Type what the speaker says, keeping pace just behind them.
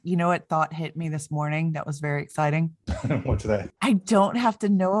You know what thought hit me this morning that was very exciting? What's that? I don't have to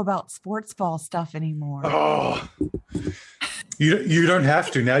know about sports ball stuff anymore. Oh, you don't have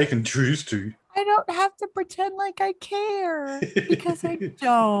to. Now you can choose to. I don't have to pretend like I care because I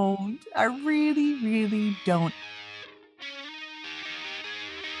don't. I really, really don't.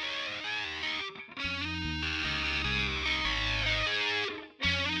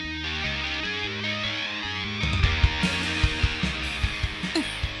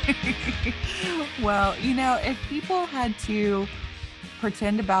 Well, if people had to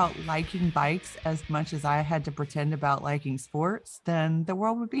pretend about liking bikes as much as I had to pretend about liking sports, then the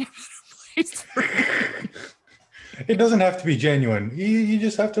world would be a better place for me. It doesn't have to be genuine. You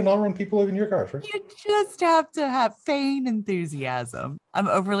just have to not run people over in your cars, right? You just have to have feign enthusiasm. I'm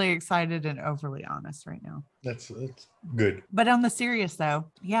overly excited and overly honest right now. That's good. But on the serious though,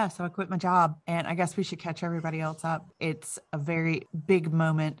 yeah, so I quit my job and I guess we should catch everybody else up. It's a very big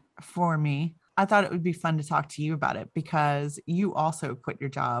moment for me. I thought it would be fun to talk to you about it because you also quit your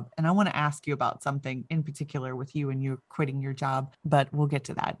job. And I want to ask you about something in particular with you and you quitting your job, but we'll get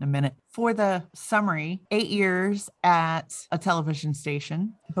to that in a minute. For the summary, 8 years at a television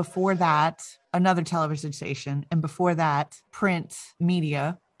station. Before that, another television station. And before that, print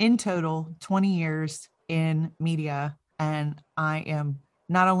media. In total, 20 years in media. And I am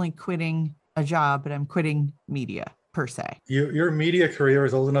not only quitting a job, but I'm quitting media per se. Your media career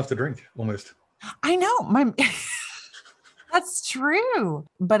is old enough to drink, almost. I know that's true,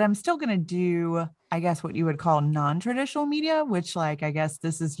 but I'm still going to do, I guess, what you would call non-traditional media, which I guess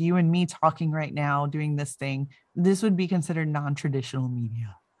this is you and me talking right now, doing this thing. This would be considered non-traditional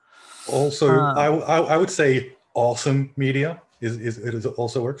media. Also, I would say awesome media it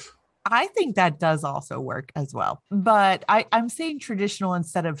also works. I think that does also work as well, but I'm saying traditional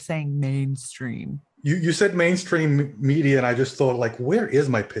instead of saying mainstream. You said mainstream media, and I just thought, where is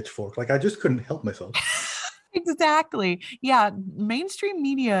my pitchfork? I just couldn't help myself. Exactly. Yeah. Mainstream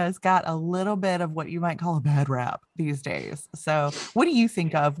media has got a little bit of what you might call a bad rap these days. So what do you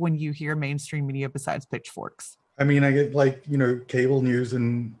think of when you hear mainstream media besides pitchforks? I mean, I get cable news,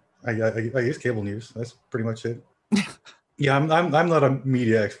 and I guess cable news. That's pretty much it. Yeah, I'm not a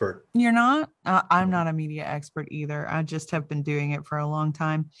media expert. You're not? I'm not a media expert either. I just have been doing it for a long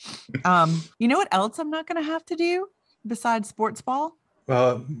time. You know what else I'm not going to have to do besides sports ball?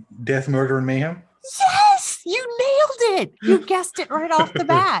 Death, murder, and mayhem. Yes, you nailed it. You guessed it right off the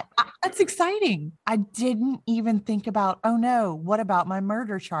bat. That's exciting. I didn't even think about, oh no, what about my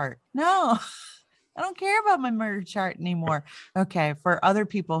murder chart? No, I don't care about my murder chart anymore. Okay, for other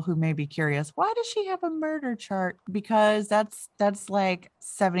people who may be curious, why does she have a murder chart? Because that's like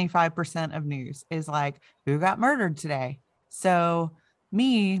 75% of news is who got murdered today. So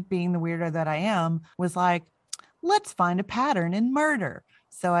me being the weirdo that I am was let's find a pattern in murder.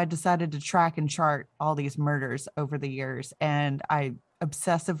 So I decided to track and chart all these murders over the years, and I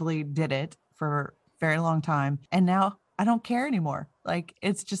obsessively did it for a very long time. And now I don't care anymore.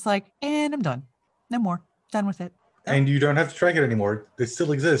 It's just and I'm done. No more. Done with it. And you don't have to track it anymore. It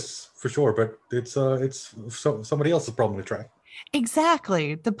still exists for sure, but it's somebody else's problem to track.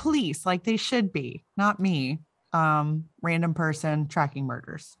 Exactly. The police, they should be, not me. Random person tracking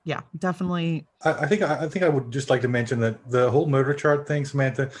murders. Yeah, definitely. I think I would just like to mention that the whole murder chart thing,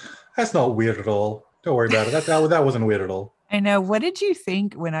 Samantha, that's not weird at all. Don't worry about it. That wasn't weird at all. I know. What did you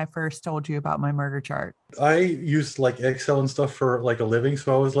think when I first told you about my murder chart? I used Excel and stuff for a living,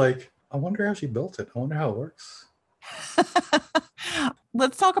 so I was like, I wonder how she built it. I wonder how it works.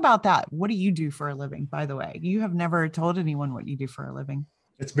 Let's talk about that. What do you do for a living, by the way? You have never told anyone what you do for a living.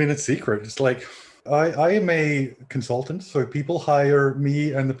 It's been a secret. It's I am a consultant, so people hire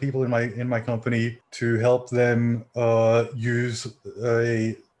me and the people in my company to help them use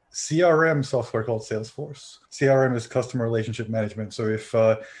a CRM software called Salesforce. CRM is customer relationship management. So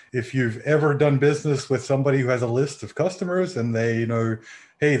if you've ever done business with somebody who has a list of customers and they know,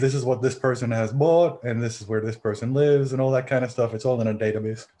 hey, this is what this person has bought and this is where this person lives and all that kind of stuff, it's all in a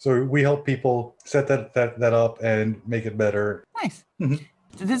database. So we help people set that up and make it better. Nice. Mm-hmm.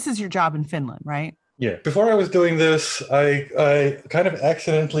 This is your job in Finland, right? Yeah. Before I was doing this, I kind of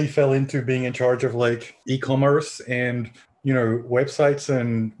accidentally fell into being in charge of e-commerce and websites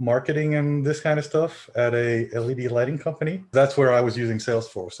and marketing and this kind of stuff at a LED lighting company. That's where I was using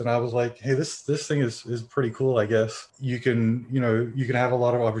Salesforce. And I was like, hey, this thing is pretty cool, I guess. You can have a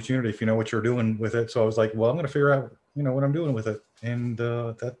lot of opportunity if you know what you're doing with it. So I was like, well, I'm going to figure out, what I'm doing with it. And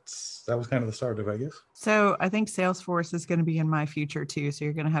that was kind of the start of it, I guess. So I think Salesforce is going to be in my future too. So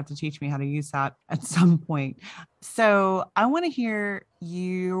you're going to have to teach me how to use that at some point. So I want to hear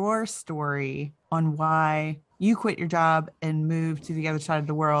your story on why you quit your job and moved to the other side of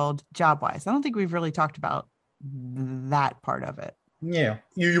the world job wise. I don't think we've really talked about that part of it. Yeah.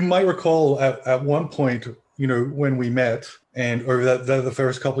 You might recall at one point, when we met and over the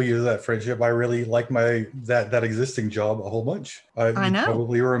first couple of years of that friendship, I really liked that existing job a whole bunch. I You know.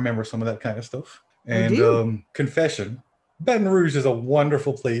 probably remember some of that kind of stuff. I And do. confession, Baton Rouge is a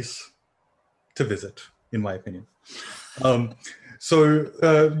wonderful place to visit, in my opinion. Um, so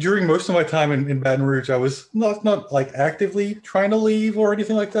during most of my time in Baton Rouge, I was not like actively trying to leave or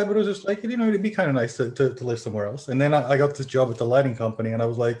anything like that, but it was just like, it'd be kind of nice to live somewhere else. And then I got this job at the lighting company, and I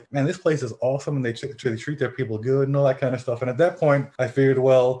was like, man, this place is awesome, and they treat their people good and all that kind of stuff. And at that point, I figured,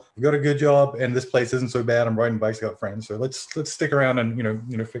 well, we got a good job, and this place isn't so bad. I'm riding bikes, got friends, so let's stick around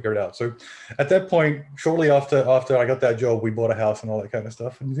and figure it out. So at that point, shortly after I got that job, we bought a house and all that kind of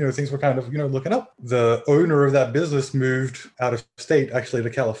stuff, and things were kind of looking up. The owner of that business moved out of state, actually, to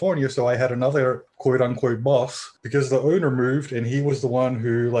California, so I had another quote unquote boss, because the owner moved and he was the one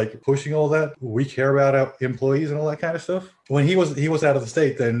who like pushing all that. We care about our employees and all that kind of stuff. When he was out of the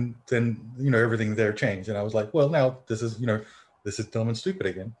state, then everything there changed, and I was like, well, now this is dumb and stupid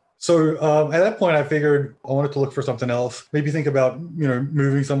again. So at that point, I figured I wanted to look for something else, maybe think about,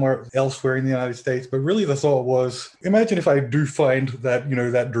 moving somewhere elsewhere in the United States. But really the thought was, imagine if I do find that,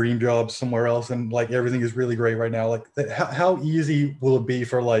 that dream job somewhere else, and like everything is really great right now, like how easy will it be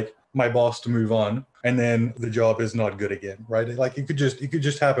for like my boss to move on and then the job is not good again, right? Like it could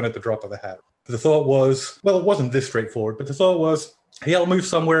just happen at the drop of a hat. The thought was, well, it wasn't this straightforward, but the thought was, hey, I'll move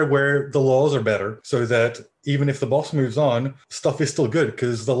somewhere where the laws are better, so that even if the boss moves on, stuff is still good,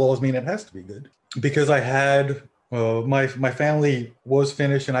 because the laws mean it has to be good. Because I had my family was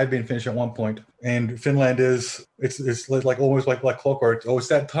Finnish, and I'd been Finnish at one point, and Finland it's like almost like clockwork. Oh, it's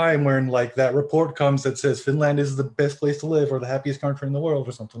that time when like that report comes that says Finland is the best place to live or the happiest country in the world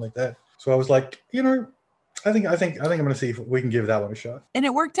or something like that. So I was like, I think I'm going to see if we can give that one a shot. And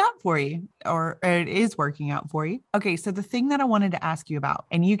it worked out for you, or it is working out for you. Okay. So the thing that I wanted to ask you about,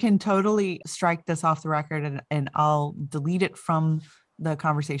 and you can totally strike this off the record, and I'll delete it from the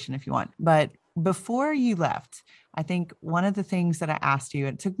conversation if you want. But before you left, I think one of the things that I asked you,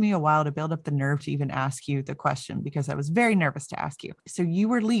 it took me a while to build up the nerve to even ask you the question, because I was very nervous to ask you. So you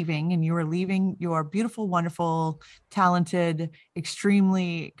were leaving, and you were leaving your beautiful, wonderful, talented,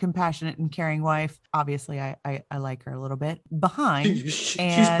 extremely compassionate and caring wife. Obviously, I like her a little bit behind.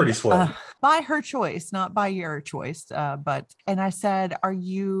 She's pretty swell. By her choice, not by your choice. And I said, are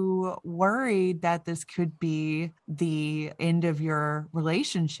you worried that this could be the end of your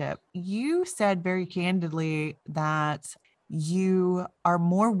relationship? You said very candidly that you are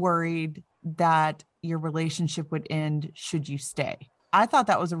more worried that your relationship would end should you stay. I thought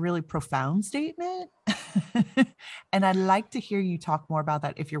that was a really profound statement. And I'd like to hear you talk more about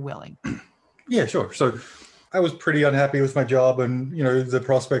that if you're willing. Yeah, sure. So I was pretty unhappy with my job, and the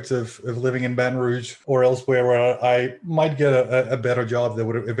prospects of living in Baton Rouge or elsewhere where I might get a better job that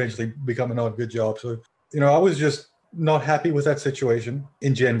would eventually become a good job. So I was just not happy with that situation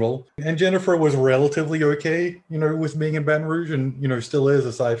in general. And Jennifer was relatively okay, with being in Baton Rouge, and still is,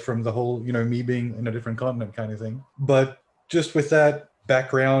 aside from the whole me being in a different continent kind of thing. But just with that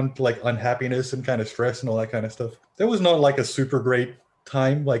background, like unhappiness and kind of stress and all that kind of stuff, that was not like a super great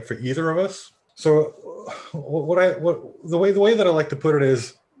time like for either of us. So the way that I like to put it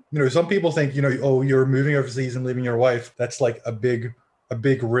is, some people think, oh, you're moving overseas and leaving your wife, that's like a big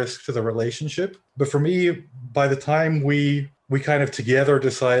risk to the relationship. But for me, by the time we kind of together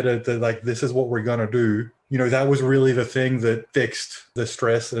decided that like this is what we're gonna do, that was really the thing that fixed the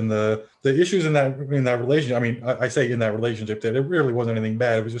stress and the issues in that relationship. I mean, I say in that relationship that it really wasn't anything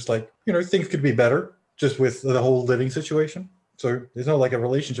bad. It was just like, things could be better just with the whole living situation. So there's no like a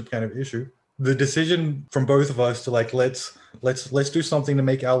relationship kind of issue. The decision from both of us to like let's do something to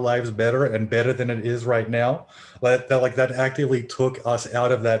make our lives better and better than it is right now, that actively took us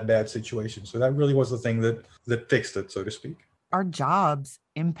out of that bad situation. So that really was the thing that fixed it, so to speak. Our jobs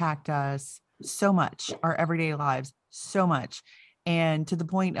impact us so much, our everyday lives so much, and to the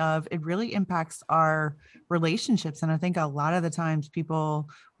point of it really impacts our relationships. And I think a lot of the times people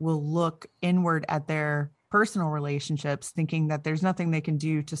will look inward at their personal relationships thinking that there's nothing they can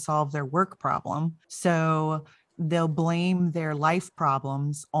do to solve their work problem. So they'll blame their life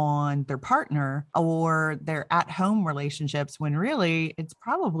problems on their partner or their at-home relationships, when really it's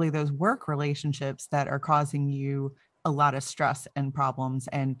probably those work relationships that are causing you a lot of stress and problems.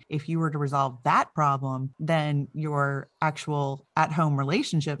 And if you were to resolve that problem, then your actual at-home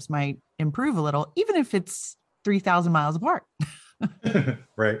relationships might improve a little, even if it's 3,000 miles apart.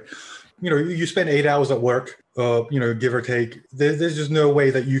 Right. you spend 8 hours at work, give or take. There's just no way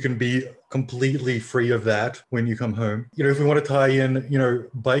that you can be completely free of that when you come home. If we want to tie in,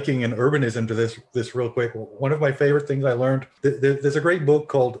 biking and urbanism to this real quick, one of my favorite things I learned, there's a great book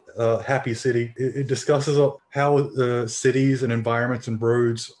called Happy City. It discusses how cities and environments and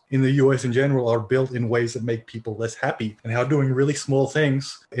roads in the US in general are built in ways that make people less happy, and how doing really small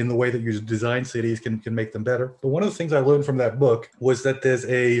things in the way that you design cities can make them better. But one of the things I learned from that book was that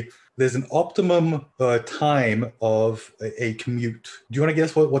there's an optimum time of a commute. Do you want to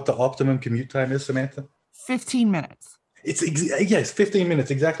guess what the optimum commute time is, Samantha? 15 minutes. Yes, 15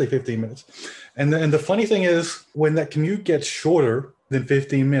 minutes, exactly 15 minutes. And the funny thing is, when that commute gets shorter than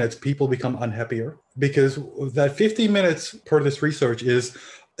 15 minutes, people become unhappier, because that 15 minutes per this research is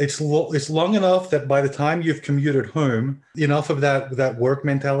it's long enough that by the time you've commuted home, enough of that work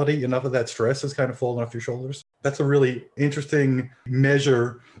mentality, enough of that stress has kind of fallen off your shoulders. That's a really interesting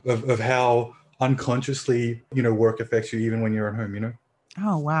measure of how unconsciously, work affects you even when you're at home,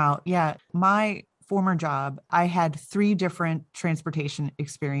 Oh, wow. Yeah. My former job, I had 3 different transportation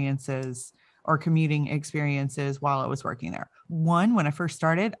experiences or commuting experiences while I was working there. One, when I first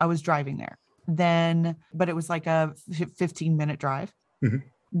started, I was driving there. But it was like a 15-minute drive. Mm-hmm.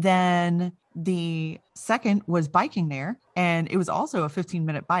 Then the second was biking there, and it was also a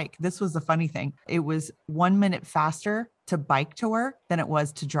 15-minute bike. This was the funny thing. It was 1 minute faster to bike to work than it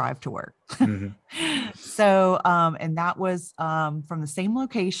was to drive to work. Mm-hmm. So, and that was from the same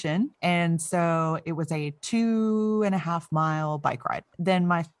location. And so it was a 2.5-mile bike ride. Then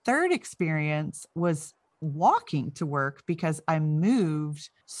my third experience was walking to work, because I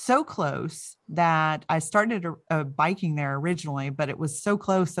moved so close that I started biking there originally, but it was so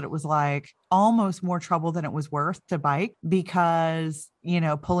close that it was like almost more trouble than it was worth to bike, because,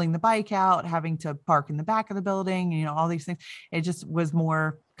 pulling the bike out, having to park in the back of the building, all these things, it just was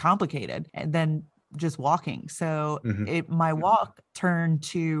more complicated than just walking. So my walk turned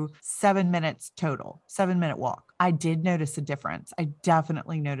to 7 minutes total, 7-minute walk. I did notice a difference. I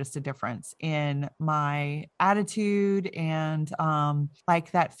definitely noticed a difference in my attitude, and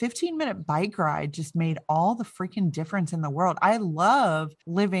like that 15-minute bike ride just made all the freaking difference in the world. I love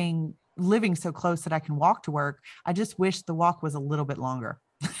living so close that I can walk to work. I just wish the walk was a little bit longer.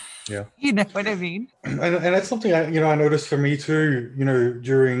 Yeah. You know what I mean? And that's something I noticed for me too,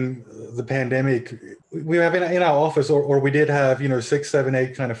 during the pandemic. We have in our office, or we did have, 6, 7,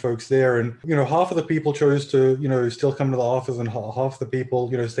 8 kind of folks there. And, half of the people chose to, still come to the office, and half the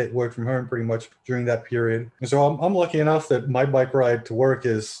people, stayed work from home pretty much during that period. And so I'm lucky enough that my bike ride to work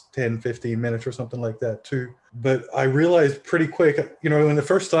is 10, 15 minutes or something like that too. But I realized pretty quick, when it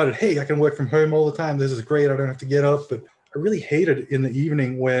first started, hey, I can work from home all the time. This is great. I don't have to get up. But I really hated in the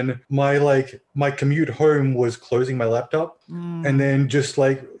evening when my commute home was closing my laptop, and then just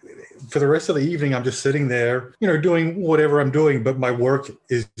like for the rest of the evening, I'm just sitting there, doing whatever I'm doing, but my work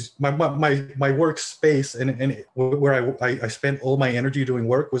is my workspace and where I spent all my energy doing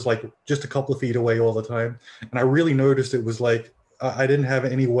work was like just a couple of feet away all the time. And I really noticed it was like I didn't have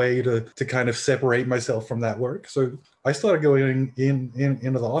any way to kind of separate myself from that work. So I started going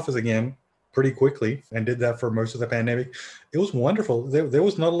into the office again pretty quickly, and did that for most of the pandemic. It was wonderful. There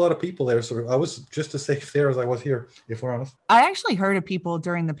was not a lot of people there, so I was just as safe there as I was here, if we're honest. I actually heard of people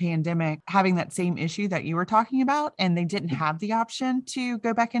during the pandemic having that same issue that you were talking about, and they didn't have the option to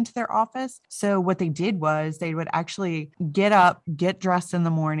go back into their office. So what they did was they would actually get up, get dressed in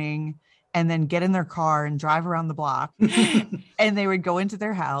the morning, and then get in their car and drive around the block. And they would go into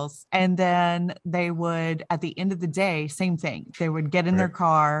their house, and then they would, at the end of the day, same thing. They would get in their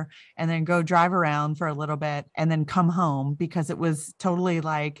car and then go drive around for a little bit and then come home, because it was totally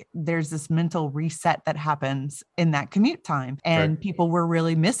like there's this mental reset that happens in that commute time. And people were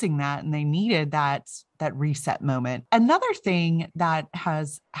really missing that, and they needed that reset moment. Another thing that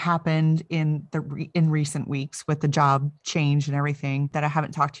has happened in recent weeks with the job change and everything that I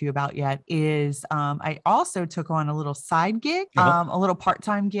haven't talked to you about yet is I also took on a little side gig, a little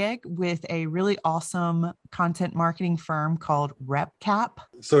part-time gig with a really awesome content marketing firm called RepCap.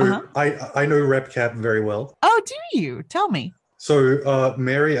 So I know RepCap very well. Oh, do you? Tell me. So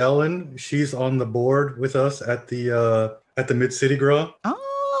Mary Ellen, she's on the board with us at the Mid-City Grow.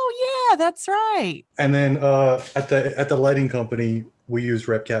 Oh yeah, that's right. And then at the lighting company, we use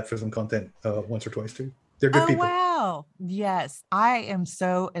RepCap for some content once or twice too. They're good people. Wow. Yes. I am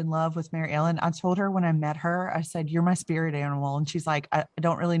so in love with Mary Ellen. I told her when I met her, I said, "You're my spirit animal." And she's like, I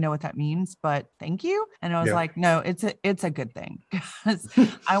don't really know what that means, but thank you. And I was like, no, it's a good thing, because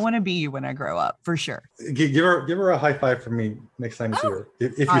I want to be you when I grow up, for sure. Give her a high five for me next time you see her,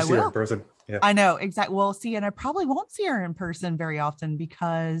 if you see her in person. Yeah. I know, exactly. Well, see, and I probably won't see her in person very often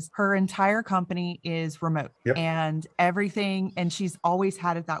because her entire company is remote Yep. and everything. And she's always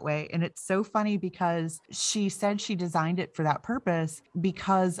had it that way. And it's so funny because she said she designed it for that purpose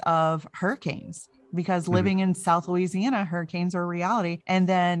because of hurricanes. Because living in South Louisiana, hurricanes are a reality. And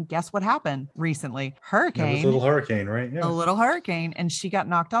then guess what happened recently? It was a little hurricane, right? A Yeah. little hurricane, and she got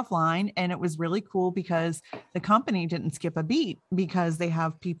knocked offline. And it was really cool because the company didn't skip a beat because they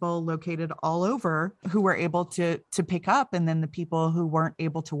have people located all over who were able to pick up. And then the people who weren't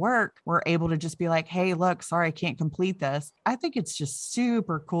able to work were able to just be like, hey, look, sorry, I can't complete this. I think it's just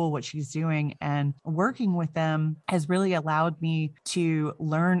super cool what she's doing, and working with them has really allowed me to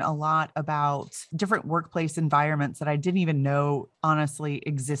learn a lot about different workplace environments that I didn't even know honestly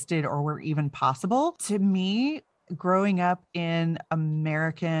existed or were even possible. To me, growing up in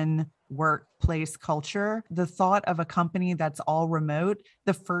American workplace culture, the thought of a company that's all remote,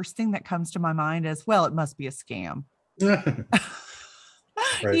 the first thing that comes to my mind is, well, it must be a scam.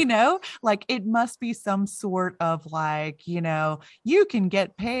 Right. You know, like it must be some sort of like, you know, you can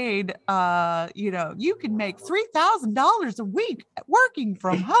get paid, you know, you can make $3,000 a week working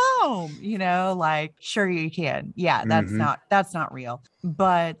from home, you know, like, sure you can. Yeah, that's not real.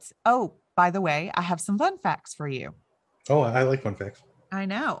 But, oh, by the way, I have some fun facts for you. Oh, I like fun facts. I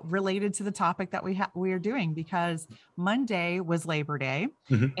know, related to the topic that we are doing, because Monday was Labor Day.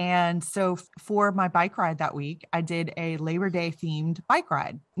 And so for my bike ride that week, I did a Labor Day themed bike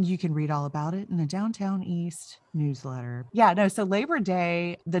ride. You can read all about it in the Downtown East newsletter. Yeah, no, so Labor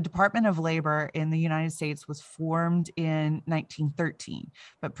Day, the Department of Labor in the United States was formed in 1913.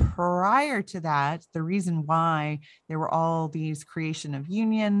 But prior to that, the reason why there were all these creation of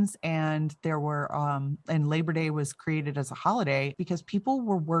unions, and there were and Labor Day was created as a holiday because people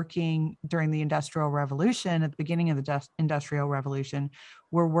were working during the Industrial Revolution. At the beginning of the Industrial Revolution,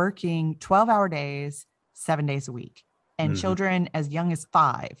 were working 12-hour days, 7 days a week. And children as young as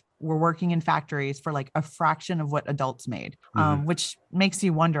 5 were working in factories for like a fraction of what adults made, which makes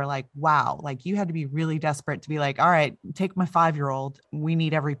you wonder, like, wow, like you had to be really desperate to be like, all right, take my 5-year-old. We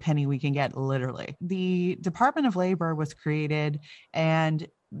need every penny we can get, literally. The Department of Labor was created, and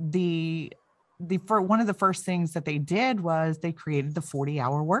for one of the first things that they did was they created the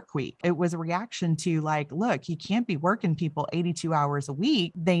 40-hour work week. It was a reaction to like, look, you can't be working people 82 hours a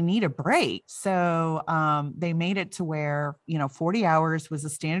week. They need a break. So they made it to where, you know, 40 hours was a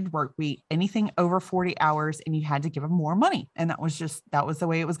standard work week. Anything over 40 hours, and you had to give them more money. And that was the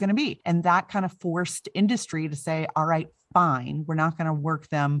way it was going to be. And that kind of forced industry to say, all right, fine, we're not going to work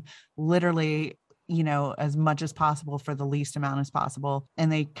them literally, you know, as much as possible for the least amount as possible.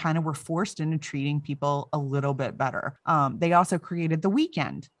 And they kind of were forced into treating people a little bit better. They also created the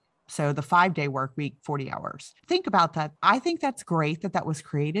weekend. So the 5-day work week, 40 hours. Think about that. I think that's great that was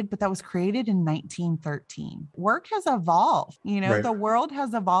created, but that was created in 1913. Work has evolved. You know, Right. The world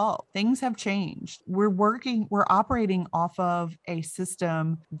has evolved. Things have changed. We're operating off of a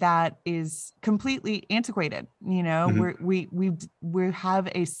system that is completely antiquated. You know, we have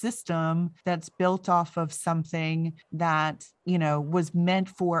a system that's built off of something that, you know, was meant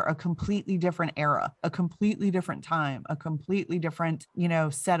for a completely different era, a completely different time, a completely different, you know,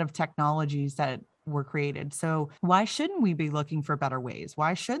 set of technologies that were created. So why shouldn't we be looking for better ways?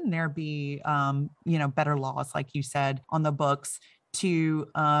 Why shouldn't there be, you know, better laws, like you said, on the books to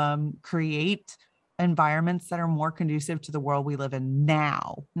create environments that are more conducive to the world we live in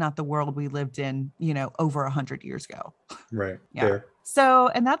now, not the world we lived in, you know, over 100 years ago. Right. Yeah. Fair. So,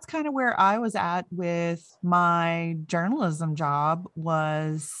 and that's kind of where I was at with my journalism job,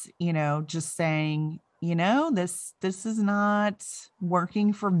 was, you know, just saying, you know, this is not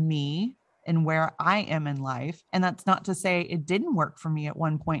working for me and where I am in life. And that's not to say it didn't work for me at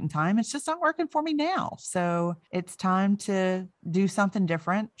one point in time. It's just not working for me now. So it's time to do something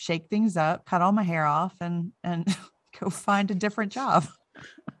different, shake things up, cut all my hair off, and go find a different job.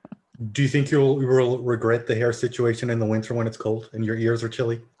 Do you think you'll regret the hair situation in the winter when it's cold and your ears are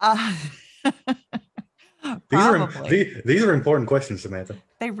chilly? Probably. These are important questions, Samantha.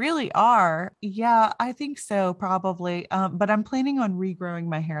 They really are. Yeah, I think so, probably. But I'm planning on regrowing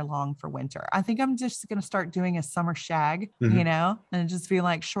my hair long for winter. I think I'm just going to start doing a summer shag, you know, and just be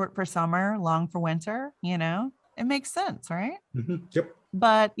like short for summer, long for winter, you know. It makes sense, right? Yep.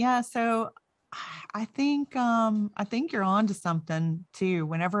 But yeah, so I think you're on to something too.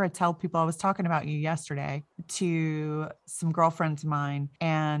 Whenever I tell people, I was talking about you yesterday to some girlfriends of mine,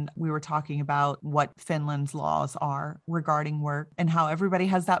 and we were talking about what Finland's laws are regarding work and how everybody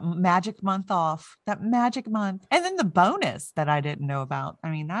has that magic month off, that magic month. And then the bonus that I didn't know about. I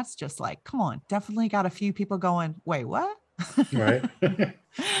mean, that's just like, come on, definitely got a few people going, wait, what? Right.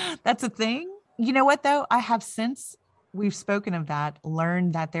 That's a thing. You know what, though? I have since we've spoken of that,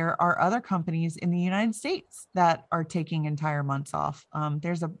 learned that there are other companies in the United States that are taking entire months off.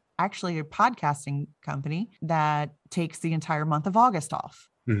 There's actually a podcasting company that takes the entire month of August off.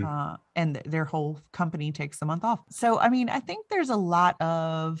 And their whole company takes the month off. So, I mean, I think there's a lot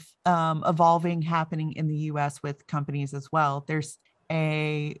of evolving happening in the US with companies as well. There's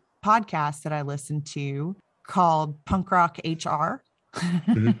a podcast that I listen to called Punk Rock HR.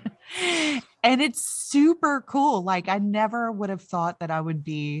 And it's super cool. Like, I never would have thought that I would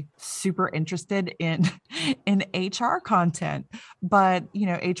be super interested in HR content, but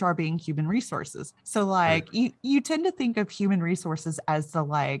HR being human resources. So like you tend to think of human resources as the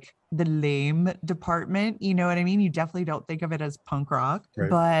lame department, you know what I mean? You definitely don't think of it as punk rock,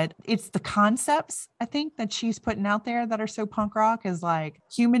 but it's the concepts I think that she's putting out there that are so punk rock, is like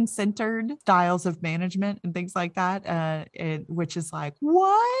human-centered styles of management and things like that, which is like,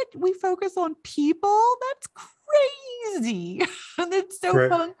 what? We focus on people? That's crazy. And it's so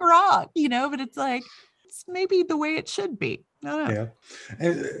punk rock, but it's like, it's maybe the way it should be. I don't know.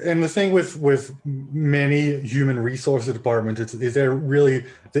 Yeah, and the thing with many human resources departments is they're really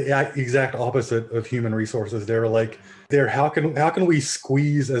the exact opposite of human resources. They're how can we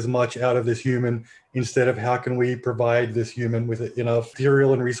squeeze as much out of this human instead of how can we provide this human with enough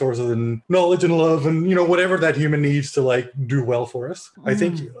material and resources and knowledge and love and whatever that human needs to like do well for us. I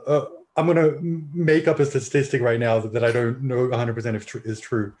think I'm going to make up a statistic right now that I don't know 100% if is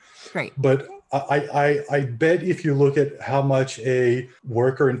true. Great. But I bet if you look at how much a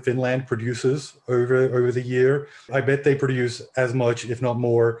worker in Finland produces over the year, I bet they produce as much, if not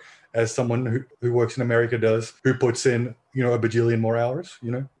more, as someone who works in America does, who puts in, a bajillion more hours,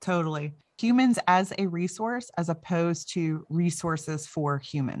 Totally. Humans as a resource as opposed to resources for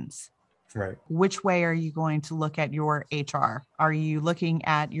humans. Right. Which way are you going to look at your HR? Are you looking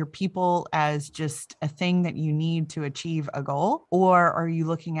at your people as just a thing that you need to achieve a goal? Or are you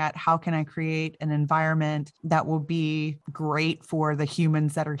looking at how can I create an environment that will be great for the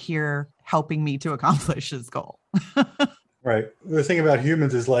humans that are here helping me to accomplish this goal? Right. The thing about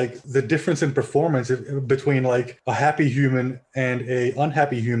humans is like the difference in performance between like a happy human and a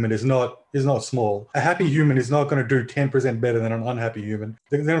unhappy human is not small. A happy human is not going to do 10% better than an unhappy human.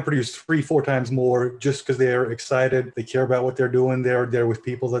 They're going to produce 3-4 times more just because they're excited. They care about what they're doing. They're with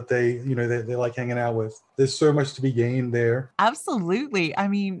people that they like hanging out with. There's so much to be gained there. Absolutely. I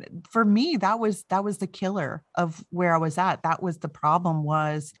mean, for me, that was the killer of where I was at. That was the problem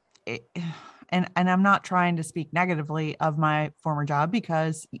was it. And I'm not trying to speak negatively of my former job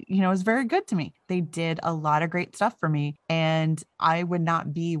because, it was very good to me. They did a lot of great stuff for me. And I would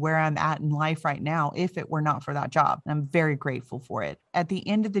not be where I'm at in life right now if it were not for that job. I'm very grateful for it. At the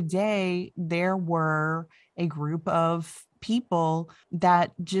end of the day, there were a group of people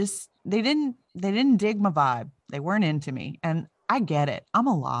that just, they didn't dig my vibe. They weren't into me. And I get it. I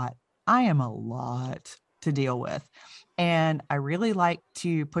am a lot to deal with. And I really like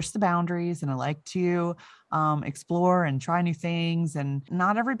to push the boundaries and I like to explore and try new things. And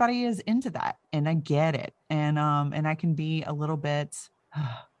not everybody is into that. And I get it. And I can be a little bit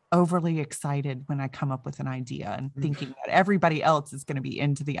overly excited when I come up with an idea and thinking that everybody else is going to be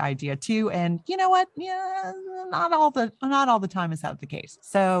into the idea too. And you know what? Yeah, not all the time is that the case.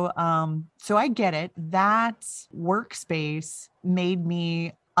 So I get it. That workspace made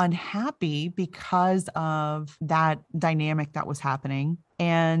me unhappy because of that dynamic that was happening.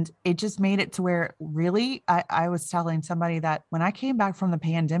 And it just made it to where really, I was telling somebody that when I came back from the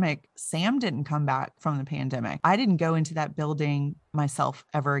pandemic, Sam didn't come back from the pandemic. I didn't go into that building myself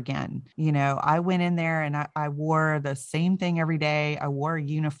ever again. I went in there and I wore the same thing every day. I wore a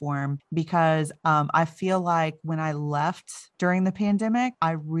uniform because I feel like when I left during the pandemic,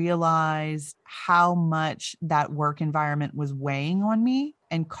 I realized how much that work environment was weighing on me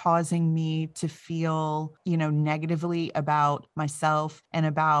and causing me to feel, negatively about myself and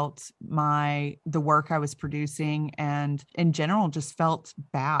about the work I was producing, and in general just felt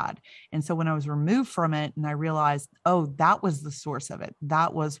bad. And so when I was removed from it and I realized, oh, that was the source of it.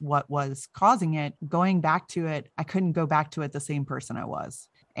 That was what was causing it. Going back to it, I couldn't go back to it the same person I was.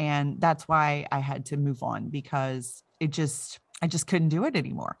 And that's why I had to move on, because I just couldn't do it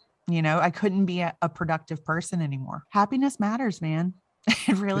anymore. I couldn't be a productive person anymore. Happiness matters, man.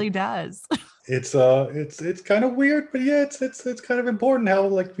 It really does. It's kind of weird, but yeah, it's kind of important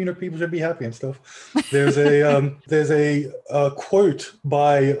how people should be happy and stuff. There's a quote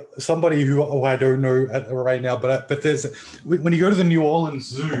by somebody who I don't know right now, but when you go to the New Orleans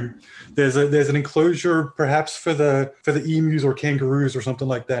Zoo, there's an enclosure perhaps for the emus or kangaroos or something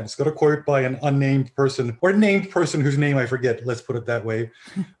like that. It's got a quote by an unnamed person or a named person whose name I forget. Let's put it that way.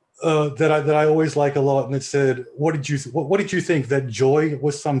 that I always like a lot, and it said, what did you think that joy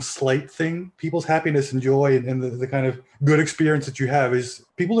was some slight thing? People's happiness and joy and the kind of good experience that you have is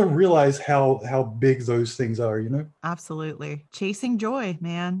people don't realize how big those things are, you know? Absolutely. Chasing joy,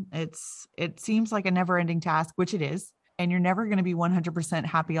 man. It seems like a never-ending task, which it is. And you're never going to be 100%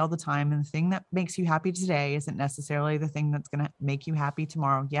 happy all the time. And the thing that makes you happy today isn't necessarily the thing that's going to make you happy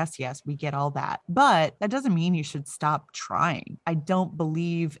tomorrow. Yes, we get all that. But that doesn't mean you should stop trying. I don't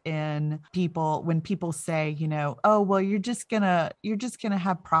believe in people when people say, you know, oh, well, you're just going to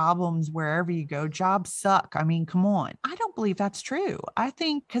have problems wherever you go. Jobs suck. I mean, come on. I don't believe that's true. I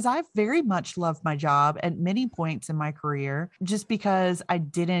think because I've very much loved my job at many points in my career, just because I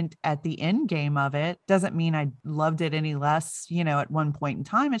didn't at the end game of it doesn't mean I loved it any less, you know, at one point in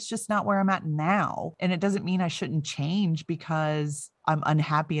time. It's just not where I'm at now. And it doesn't mean I shouldn't change because I'm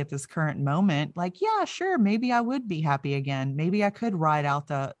unhappy at this current moment. Like, yeah, sure, maybe I would be happy again. Maybe I could ride out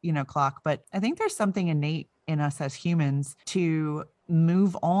the, you know, clock. But I think there's something innate in us as humans to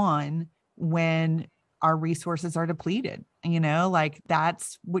move on when our resources are depleted. You know, like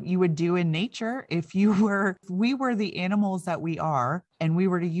that's what you would do in nature if we were the animals that we are and we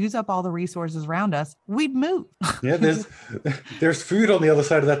were to use up all the resources around us, we'd move. Yeah, there's food on the other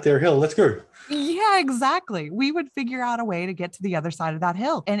side of that there hill. Let's go. Yeah, exactly. We would figure out a way to get to the other side of that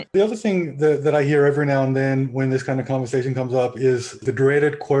hill. And The other thing that I hear every now and then when this kind of conversation comes up is the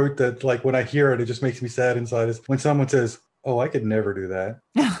dreaded quote that, like, when I hear it, it just makes me sad inside, is when someone says, "Oh, I could never do that."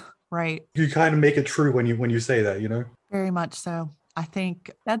 right. You kind of make it true when you say that, you know? Very much so. I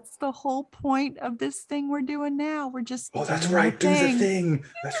think that's the whole point of this thing we're doing now. We're just Oh, that's doing right. the Do the thing. thing.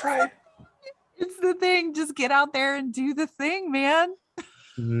 That's right. It's the thing. Just get out there and do the thing, man.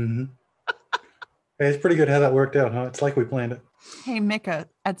 Hmm. Hey, it's pretty good how that worked out, huh? It's like we planned it. Hey, Mika,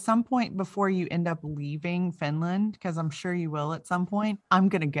 at some point before you end up leaving Finland, because I'm sure you will at some point, I'm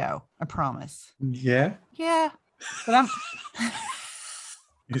going to go. I promise. Yeah? Yeah. But I'm,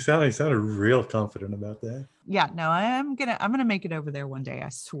 You sounded real confident about that. yeah, no, I'm going to make it over there one day. I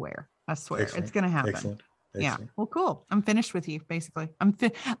swear. Excellent. It's going to happen. Excellent. Yeah. Well, cool. I'm finished with you, basically. I'm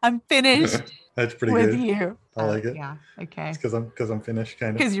finished That's pretty with good. you. I like it. Yeah. Okay. It's because I'm finished,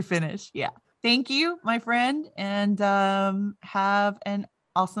 kind of. Because you're finished. Yeah. Thank you, my friend, and have an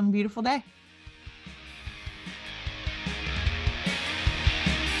awesome, beautiful day.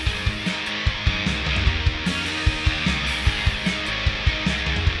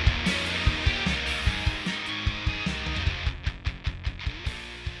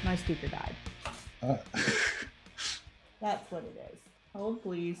 My speaker died. That's what it is. Hold,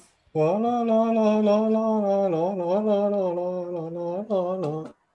 please. La la la la la la la la la la la la la la la.